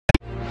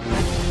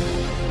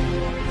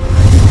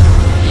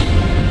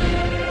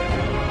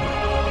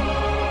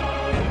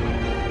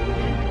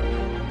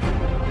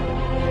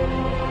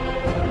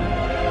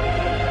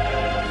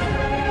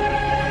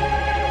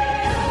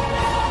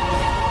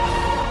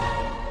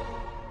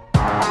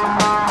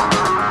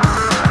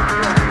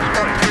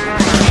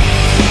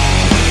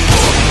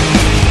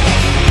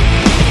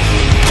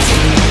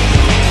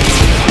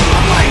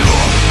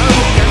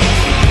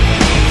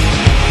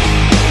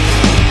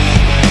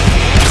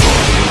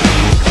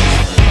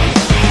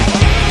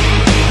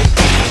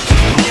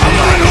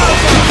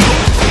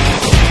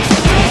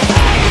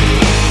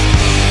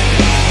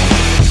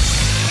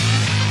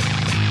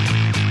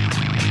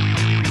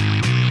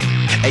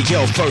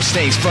Yo, first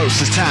things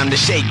first, it's time to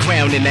shake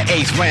ground in the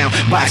 8th round.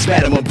 Box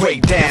battle will break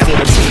down for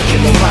the beat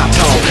in the rhyme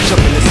tone.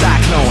 Jumping the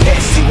cyclone,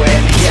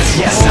 S-C-Web,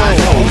 yes, I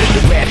know.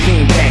 The rap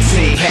beam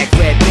backseat, pack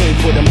rap beam,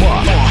 put them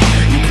up.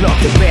 You pluck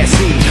the bad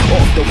seed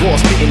off the wall,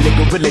 spitting the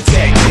gorilla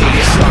tag team.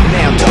 It's struck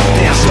now, duck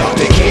down, stuck,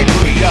 they can't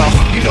breathe. Yo,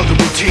 you know the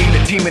routine,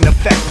 the demon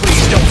effect,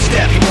 please don't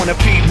step. You wanna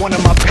be one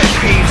of my pet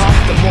peeves?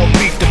 The more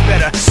beef, the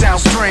better.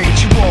 Sounds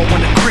strange, you all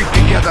wanna creep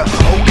together.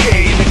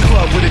 Okay, in the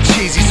club with a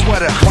cheesy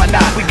sweater. Why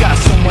not? We got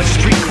so much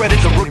street credit,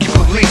 the rookie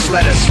police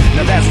let us.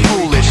 Now that's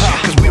foolish,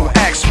 cause we don't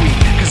act sweet.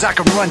 Cause I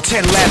can run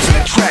 10 laps in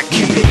a track,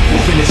 keep it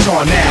moving, it's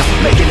on now,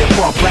 making it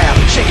bump loud,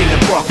 shaking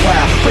the buck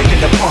wild, breaking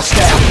the punk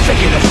style,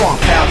 faking the funk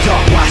pow,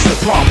 dog, watch the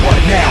pump, what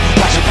now?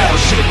 Watch your battle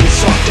shit get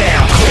sunk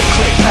down, click,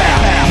 click, pow,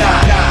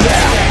 nah,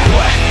 down,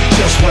 what?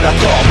 Just what I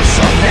thought was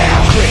up now,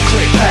 click,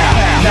 click, pow,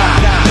 nah,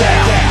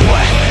 down,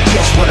 what?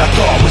 Just what I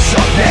thought was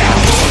up now.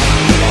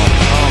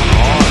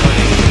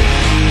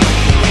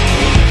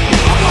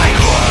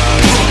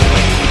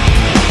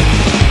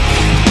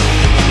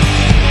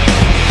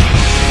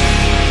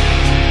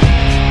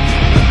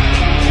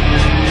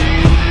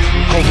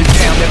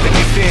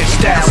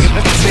 Styles,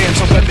 fans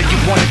on whether you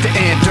want it to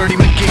end. Dirty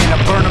McGinn, I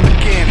burn them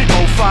again.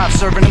 05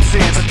 serving them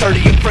sins. A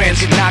 30 of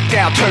friends get knocked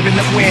out,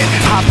 turbulent wind.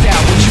 Hopped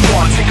out, what you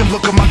want? Take a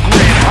look at my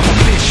grin. I'm a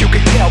bitch, you can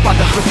tell by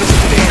the flippers of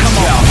the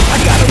come on, I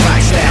got a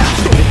right style.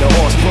 With the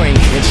horse spring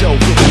and Joe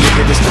with the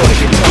nigga that's going to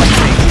guitar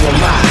string. Who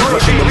am I?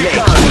 Rushing the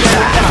leg, cool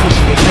tie.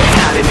 Pushing the red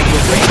out and nigga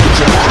red in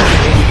July.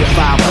 And we get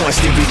 5-1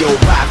 stereo,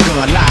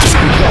 5-gun live.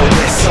 We go,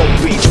 let's so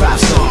we drop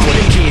some. For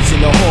the kids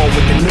in the hall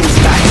with the news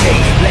like hey,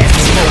 blast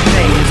the smoke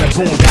names and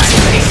boom dice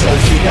play. So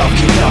get up,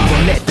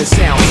 and let the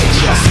sound hit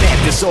ya. Snap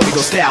this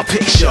audio style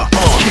picture.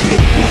 Keep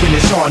it moving,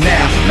 it's on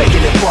now,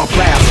 making it bump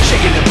loud,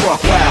 shaking the buck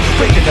wild,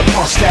 breaking the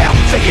punk style,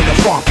 faking the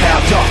funk pow,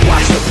 duck,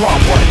 watch the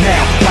pump, what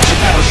now? Watch your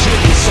battle shit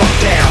get sunk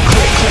down,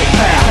 click, click,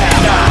 pow,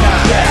 nah,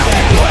 down,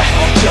 what?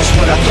 Just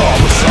what I thought